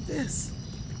after this?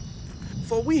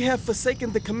 For we have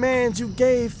forsaken the commands you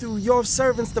gave through your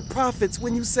servants the prophets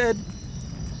when you said,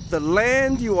 "The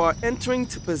land you are entering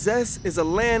to possess is a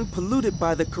land polluted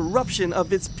by the corruption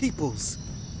of its peoples.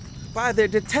 By their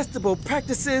detestable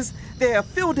practices, they have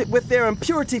filled it with their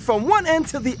impurity from one end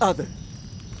to the other.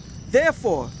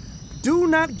 Therefore, do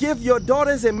not give your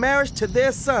daughters in marriage to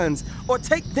their sons, or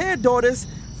take their daughters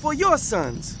for your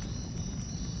sons.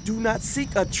 Do not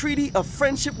seek a treaty of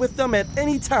friendship with them at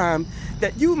any time,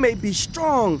 that you may be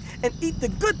strong and eat the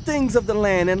good things of the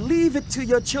land and leave it to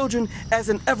your children as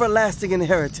an everlasting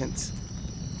inheritance.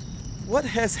 What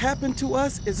has happened to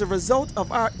us is a result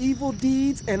of our evil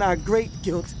deeds and our great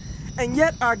guilt. And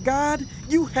yet, our God,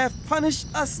 you have punished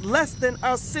us less than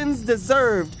our sins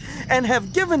deserved and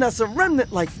have given us a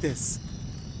remnant like this.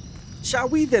 Shall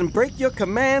we then break your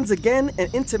commands again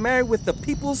and intermarry with the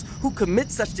peoples who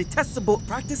commit such detestable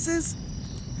practices?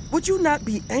 Would you not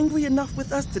be angry enough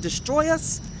with us to destroy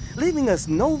us, leaving us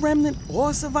no remnant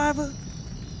or survivor?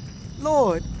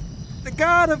 Lord, the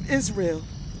God of Israel,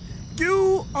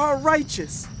 you are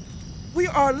righteous. We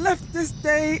are left this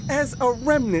day as a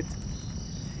remnant.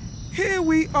 Here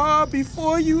we are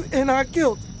before you in our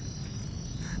guilt,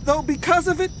 though because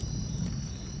of it,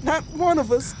 not one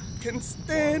of us can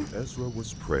stand. While Ezra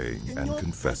was praying and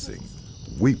confessing,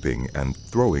 weeping and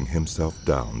throwing himself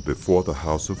down before the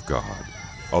house of God,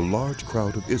 a large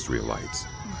crowd of Israelites,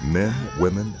 men,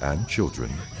 women, and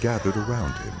children, gathered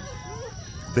around him.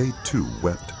 They too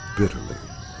wept bitterly.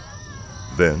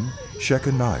 Then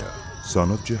Shechaniah,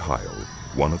 son of Jehiel,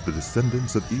 one of the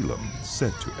descendants of Elam,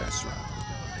 said to Ezra,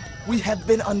 "We have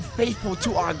been unfaithful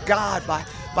to our God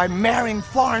by marrying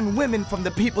foreign women from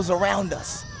the peoples around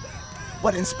us.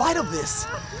 But in spite of this,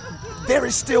 there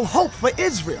is still hope for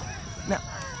Israel.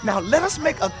 Now let us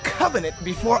make a covenant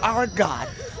before our God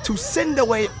to send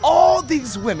away all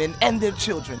these women and their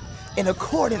children in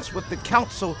accordance with the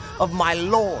counsel of my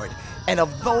Lord and of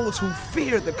those who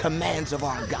fear the commands of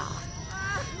our God.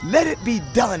 Let it be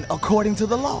done according to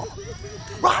the law.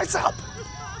 Rise up.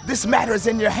 This matter is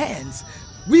in your hands.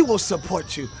 We will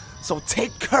support you, so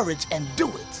take courage and do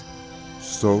it."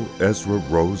 So Ezra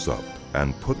rose up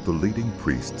and put the leading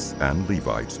priests and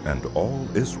Levites and all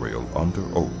Israel under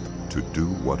oath to do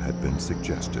what had been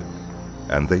suggested,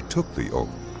 and they took the oath.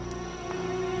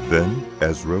 Then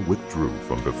Ezra withdrew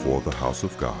from before the house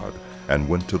of God and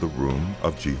went to the room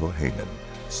of Jehohanan,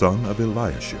 son of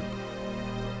Eliashib.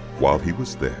 While he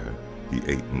was there, he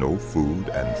ate no food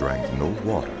and drank no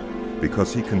water,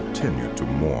 because he continued to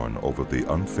mourn over the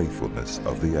unfaithfulness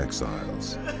of the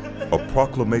exiles. A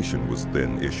proclamation was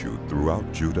then issued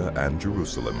throughout Judah and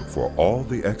Jerusalem for all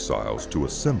the exiles to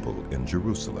assemble in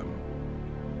Jerusalem.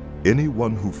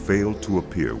 Anyone who failed to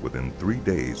appear within 3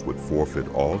 days would forfeit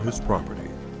all his property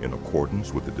in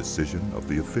accordance with the decision of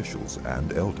the officials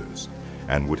and elders,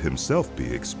 and would himself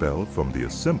be expelled from the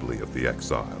assembly of the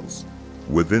exiles.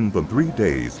 Within the 3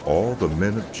 days, all the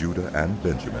men of Judah and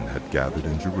Benjamin had gathered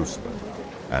in Jerusalem,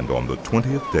 and on the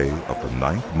 20th day of the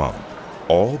 9th month,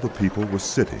 all the people were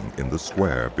sitting in the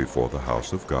square before the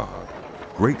house of God,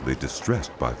 greatly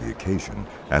distressed by the occasion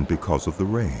and because of the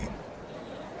rain.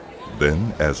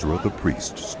 Then Ezra the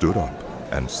priest stood up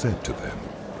and said to them,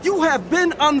 "You have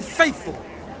been unfaithful.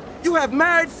 You have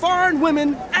married foreign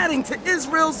women, adding to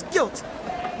Israel's guilt.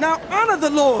 Now honor the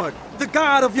Lord, the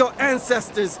God of your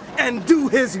ancestors, and do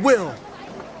his will.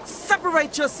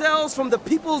 Separate yourselves from the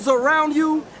peoples around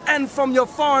you and from your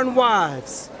foreign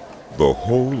wives." The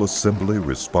whole assembly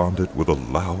responded with a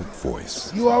loud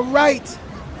voice. "You are right.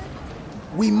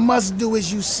 We must do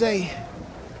as you say.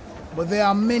 But there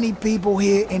are many people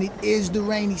here and it is the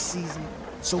rainy season,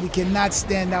 so we cannot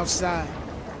stand outside.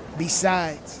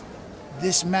 Besides,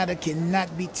 this matter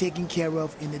cannot be taken care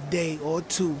of in a day or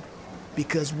two,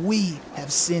 because we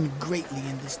have sinned greatly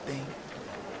in this thing.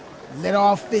 Let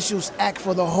our officials act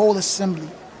for the whole assembly.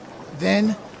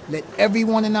 Then let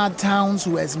everyone in our towns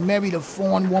who has married a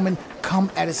foreign woman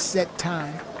come at a set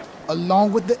time,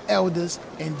 along with the elders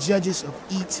and judges of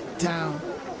each town,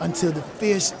 until the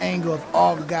fierce anger of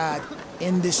our God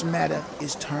in this matter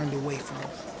is turned away from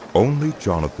us." Only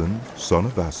Jonathan, son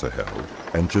of Asahel,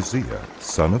 and Josiah,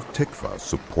 son of Tikvah,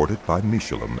 supported by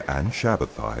Meshullam and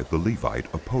Shabbathai the Levite,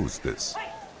 opposed this.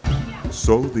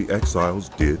 So the exiles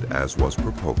did as was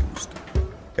proposed.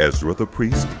 Ezra the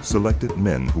priest selected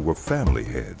men who were family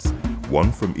heads,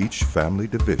 one from each family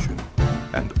division,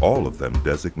 and all of them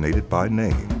designated by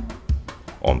name.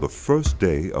 On the first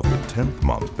day of the 10th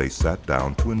month they sat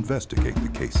down to investigate the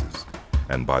cases,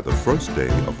 and by the first day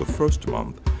of the first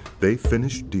month they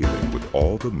finished dealing with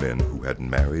all the men who had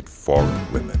married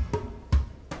foreign women.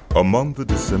 Among the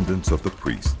descendants of the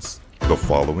priests, the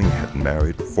following had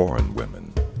married foreign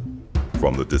women.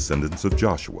 From the descendants of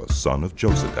Joshua, son of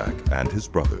Josadak, and his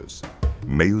brothers,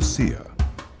 Maaseiah,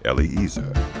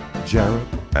 Eleazar, Jarib,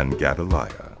 and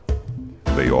Gedaliah.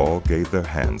 They all gave their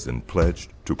hands and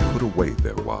pledged to put away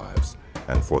their wives,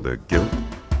 and for their guilt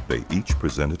they each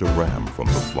presented a ram from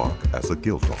the flock as a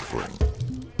guilt offering.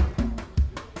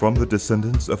 From the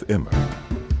descendants of Immer,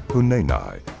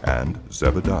 Hunani, and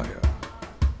Zebediah.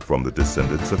 From the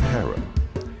descendants of Haram,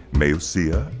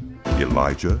 Maaseiah,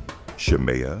 Elijah,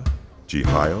 Shemaiah,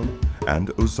 Jehiel,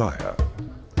 and Uzziah.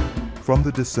 From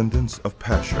the descendants of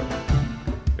Pashur,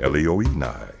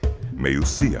 Elioenai,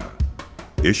 Maaseiah,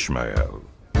 Ishmael,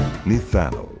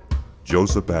 Nethanel,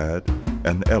 Jozabad,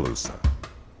 and Elusa.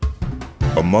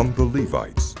 Among the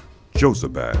Levites,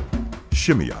 Jozabad,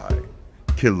 Shimei,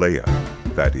 Kileah,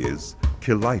 that is,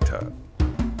 Kelita,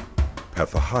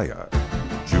 Pethahiah,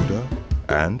 Judah,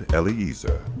 and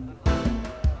Eleazar.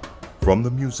 From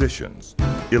the musicians,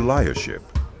 Eliashib.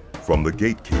 From the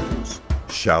gatekeepers,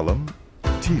 Shallum,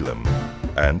 Telem,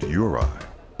 and Uri.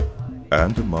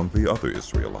 And among the other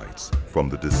Israelites, from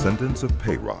the descendants of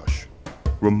Parosh,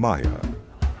 Ramiah,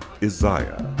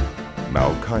 Isaiah,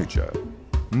 Malchijah,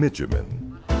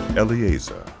 Mijamin,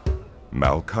 Eleazar,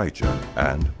 Malchijah,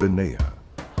 and Benaiah.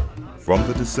 From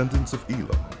the descendants of Elam,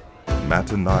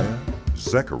 Mattaniah,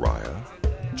 Zechariah,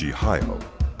 Jehiel,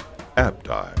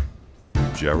 Abdi,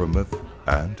 Jeremoth,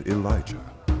 and Elijah.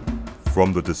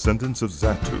 From the descendants of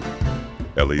Zatu,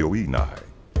 Elioenai,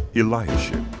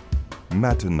 Eliashib,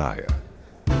 Mattaniah,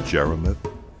 Jeremoth,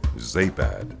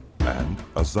 Zabad, and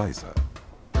Aziza.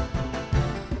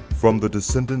 From the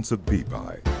descendants of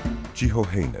Bebai,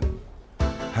 Jehohanan,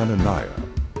 Hananiah,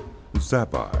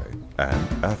 Zabbai, and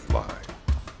Athli.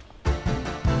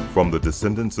 From the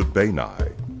descendants of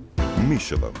Bani,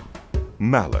 Meshullam,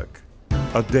 Malach,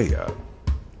 Adaiah,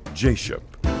 Jashub,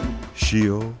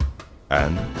 Sheol,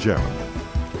 and Jeremiah.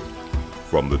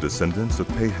 From the descendants of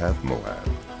Pahath-Moab,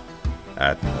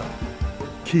 Adnah,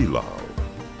 Kelal,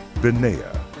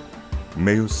 Benaiah,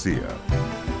 Maaseiah,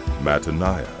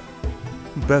 Mattaniah,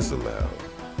 Bezalel,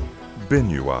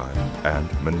 Benui,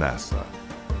 and Manasseh.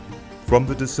 From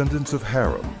the descendants of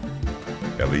Haram,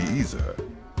 Eleazar,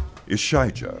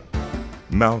 Ishijah,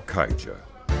 Malchijah,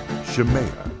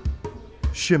 Shemaiah,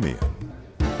 Shimeon,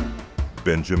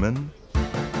 Benjamin,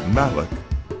 Malach,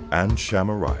 and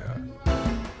Shamariah.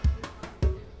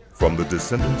 From the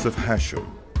descendants of Hashem,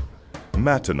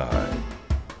 Mattanai,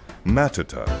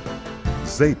 Mattata,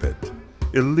 Zabad,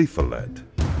 Eliphalet,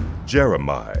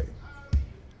 Jeremiah,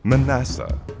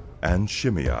 Manasseh, and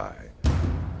Shimei.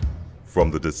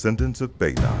 From the descendants of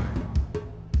Bani,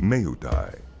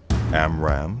 Meudai,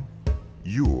 Amram,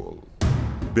 Yul,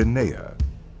 Benaiah,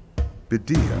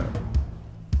 Bediah,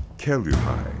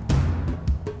 Keluhai,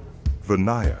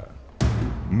 Vaniah,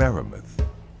 Meremoth,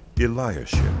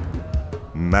 Eliashib,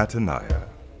 Mattaniah,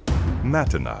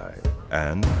 Mattanai,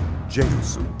 and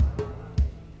Jehusu.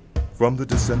 From the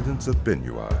descendants of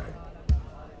Benui,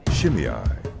 Shimei,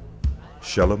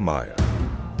 Shelemiah,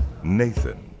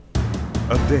 Nathan,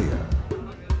 Adaiah,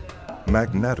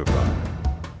 Magnatobai,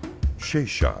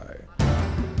 Sheshai,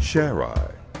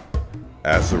 Sharai,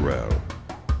 Azarel,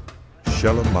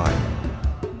 Shelemiah,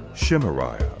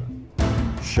 Shemariah,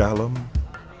 Shallum,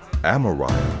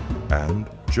 Amariah, and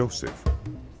Joseph.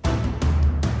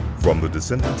 From the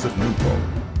descendants of Nebo,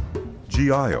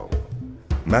 Jeiel,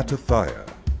 Mattathiah,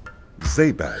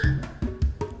 Zabad,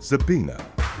 Zabina,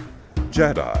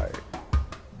 Jaddai,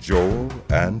 Joel,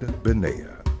 and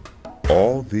Benaiah.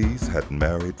 All these had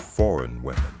married foreign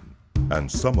women,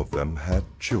 and some of them had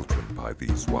children by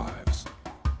these wives.